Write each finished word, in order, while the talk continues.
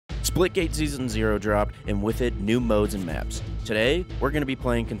Splitgate Season 0 dropped, and with it, new modes and maps. Today, we're going to be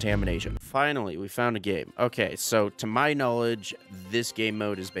playing Contamination. Finally, we found a game. Okay, so to my knowledge, this game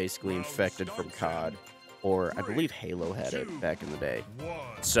mode is basically infected from COD, or I believe Halo had it back in the day.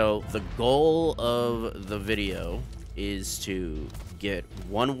 So the goal of the video is to get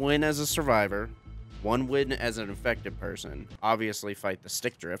 1 win as a survivor, 1 win as an infected person, obviously fight the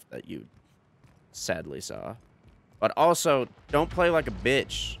stick drift that you sadly saw, but also don't play like a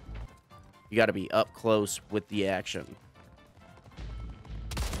bitch. You gotta be up close with the action.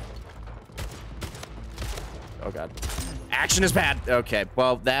 Oh god. Action is bad! Okay,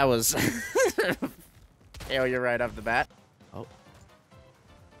 well, that was failure right off the bat. Oh.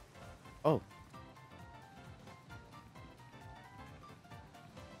 Oh.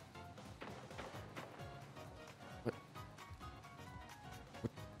 What?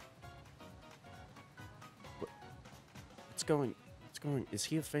 What's going... Is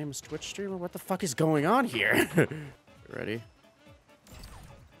he a famous Twitch streamer? What the fuck is going on here? Ready?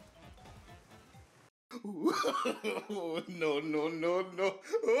 No.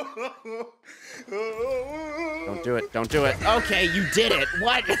 Don't do it. Don't do it. Okay, you did it.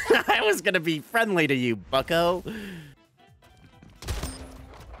 What? I was gonna be friendly to you, bucko.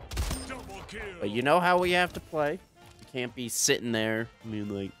 But you know how we have to play. You can't be sitting there being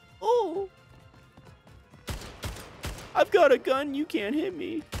like, oh, I've got a gun, you can't hit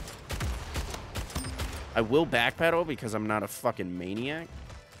me. I will backpedal because I'm not a fucking maniac.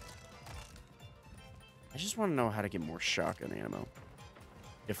 I just want to know how to get more shotgun ammo.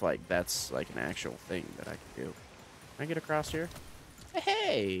 If, like, that's, like, an actual thing that I can do. Can I get across here?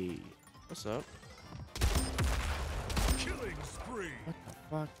 Hey! What's up? Killing spree. What the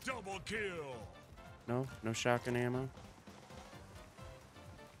fuck? Double kill. No? No shotgun ammo?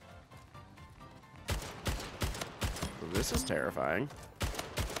 Ooh, this is terrifying.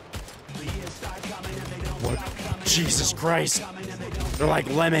 What? Jesus Christ! They're like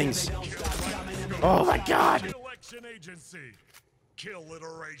lemmings! Oh my god! Election agency. Kill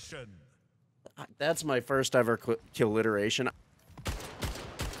iteration. That's my first ever kill iteration.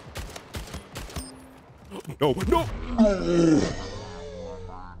 No, no!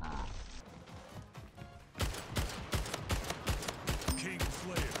 King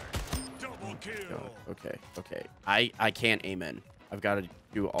Slayer. Double kill. Okay, okay. I can't aim in. I've got to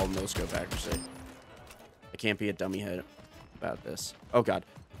do all no-scope accuracy. I can't be a dummy head about this. Oh god.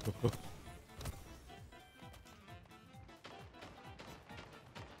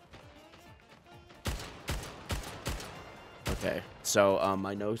 Okay, so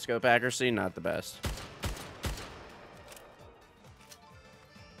my no-scope accuracy, not the best.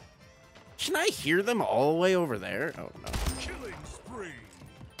 Can I hear them all the way over there? Oh no. Killing spree.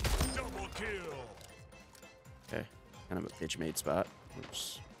 Double kill. Okay, kind of a pitch made spot.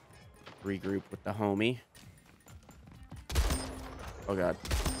 Let's regroup with the homie. Oh god.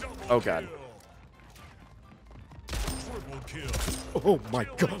 Oh god. Triple kill. Oh my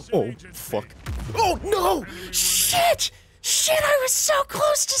god. Oh fuck. Oh no! Shit! Shit, I was so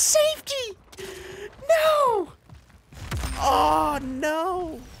close to safety! No! Oh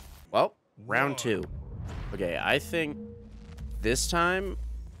no! Well, round 2. Okay, I think this time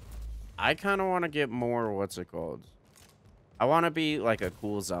I kind of want to get more, what's it called? I want to be like a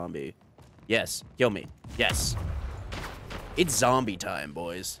cool zombie. Yes, kill me. Yes. It's zombie time,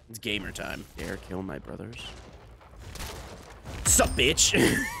 boys. It's gamer time. Dare kill my brothers? Sup, bitch?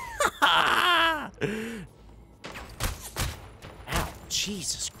 Ow,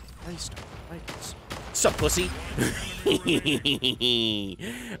 Jesus Christ. Sup, pussy?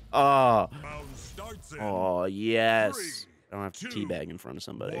 Oh. Oh, yes. I don't have to teabag in front of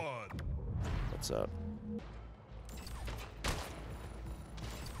somebody. What's up?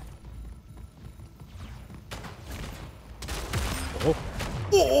 Oh.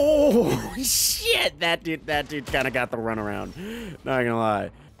 Oh shit! That dude kind of got the runaround. Not gonna lie.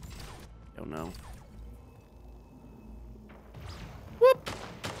 Don't know. Whoop!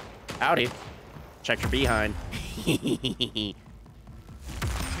 Howdy. Check your behind.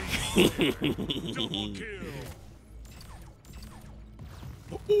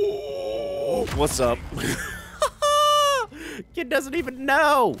 Oh, what's up? Kid doesn't even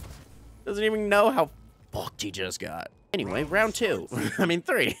know. Doesn't even know how fucked he just got. Anyway, round 2. I mean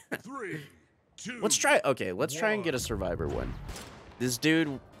 3. 3, 2, let's try. Okay, let's try and get a survivor win. This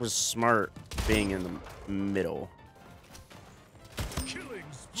dude was smart being in the middle. killing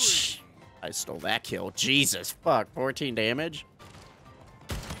spree. I stole that kill. Jesus fuck, 14 damage.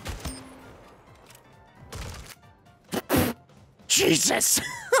 Jesus.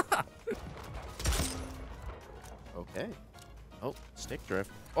 Okay. Oh, stick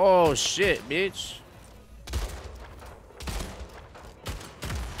drift. Oh shit, bitch.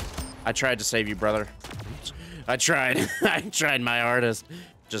 I tried to save you, brother. I tried. I tried my hardest.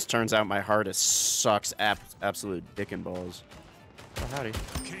 Just turns out my hardest sucks absolute dick and balls. Oh, howdy.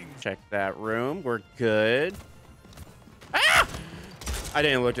 Check that room. We're good. Ah! I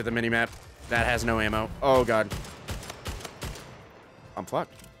didn't look at the mini-map. That has no ammo. Oh, God. I'm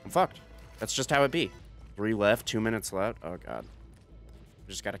fucked. I'm fucked. That's just how it be. 3 left, 2 minutes left. Oh, God.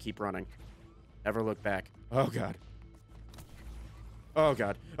 Just gotta keep running. Never look back. Oh, God. Oh,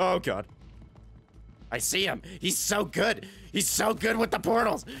 God. Oh, God. I see him. He's so good. He's so good with the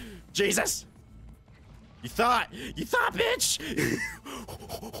portals. Jesus. You thought, bitch.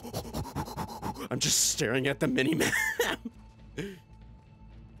 I'm just staring at the mini-map.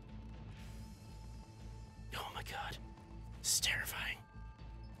 Oh my God. This is terrifying.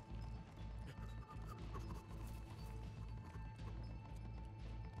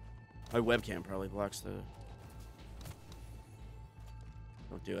 My webcam probably blocks the...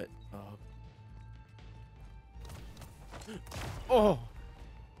 Don't do it. Oh. Oh.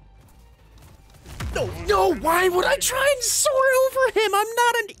 No, no, why would I try and soar over him? I'm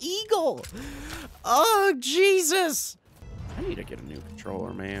not an eagle. Oh, Jesus. I need to get a new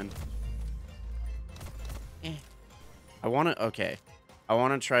controller, man. I want to, okay. I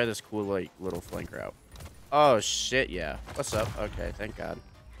want to try this cool, like, little flank route. Oh, shit, yeah. What's up? Okay, thank God.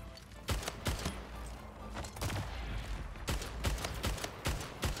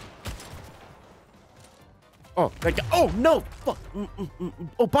 Oh, thank God. Oh, no. Fuck.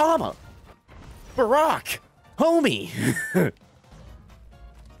 Obama. Barack. Homie.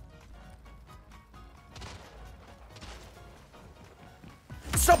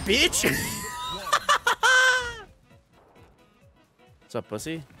 What's up, bitch? What's up,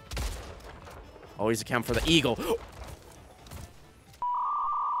 pussy? Always account for the eagle.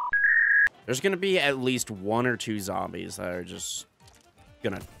 There's gonna be at least 1 or 2 zombies that are just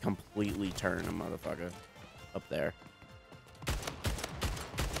gonna completely turn a motherfucker up there.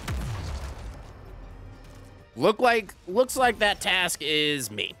 Looks like that task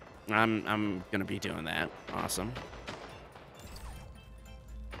is me. I'm gonna be doing that. Awesome.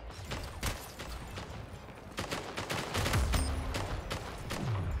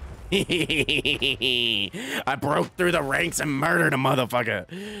 I broke through the ranks and murdered a motherfucker.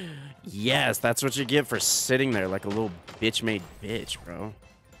 Yes, that's what you get for sitting there like a little bitch-made bitch, bro.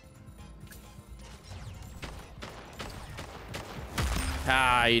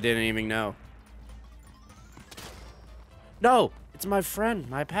 Ah, you didn't even know. No, it's my friend,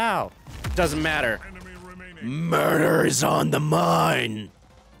 my pal. Doesn't matter. Murder is on the mind.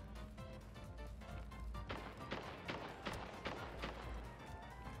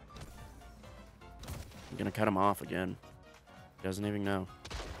 I'm gonna cut him off again. Doesn't even know.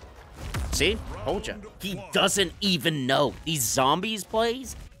 See? Told ya. He doesn't even know. These zombies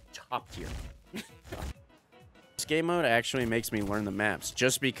plays top tier. This game mode actually makes me learn the maps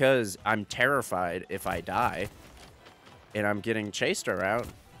just because I'm terrified if I die and I'm getting chased around.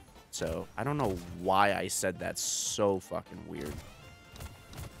 So I don't know why I said that. So fucking weird.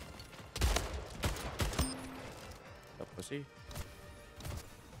 Oh, pussy.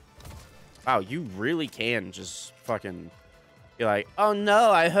 Wow, you really can just fucking be like, oh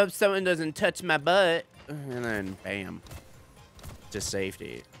no, I hope someone doesn't touch my butt. And then bam, to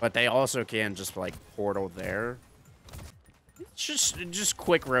safety. But they also can just like portal there. Just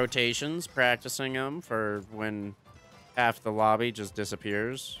quick rotations, practicing them for when half the lobby just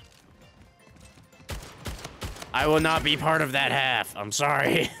disappears. I will not be part of that half. I'm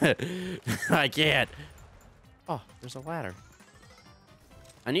sorry. I can't. Oh, there's a ladder.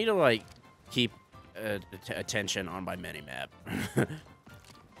 I need to like keep attention on my minimap.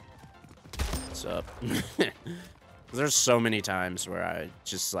 What's up? There's so many times where I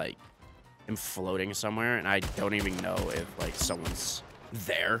just like am floating somewhere and I don't even know if like someone's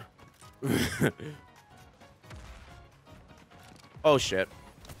there. Oh shit.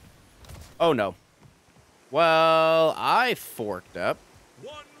 Oh no. Well, I forked up.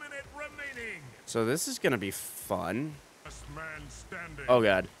 1 minute remaining. So this is gonna be fun. Last man standing. Oh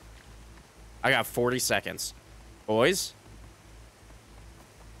god. I got 40 seconds. Boys.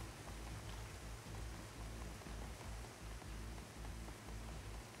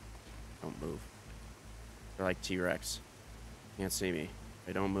 Don't move. They're like T-Rex. Can't see me.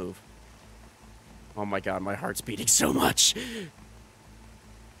 They don't move. Oh my god, my heart's beating so much.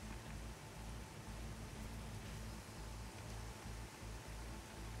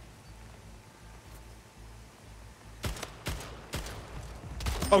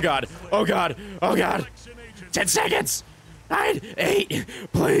 Oh god. Oh god. Oh god. 10 seconds. 9, 8,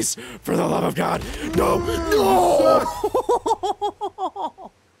 please, for the love of God. No, no!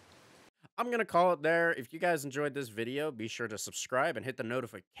 I'm going to call it there. If you guys enjoyed this video, be sure to subscribe and hit the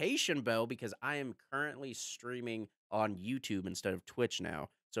notification bell because I am currently streaming on YouTube instead of Twitch now.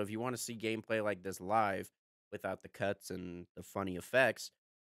 So if you want to see gameplay like this live without the cuts and the funny effects,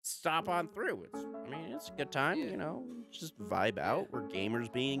 stop on through. It's a good time, you know, just vibe out. We're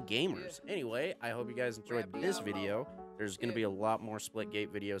gamers being gamers. Anyway, I hope you guys enjoyed this video. There's going to be a lot more Splitgate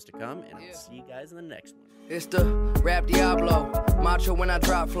videos to come, and I'll see you guys in the next one. It's the rap Diablo, macho when I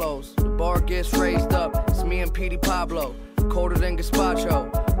drop flows. The bar gets raised up, it's me and Petey Pablo. Colder than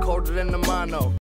gazpacho, colder than the mono.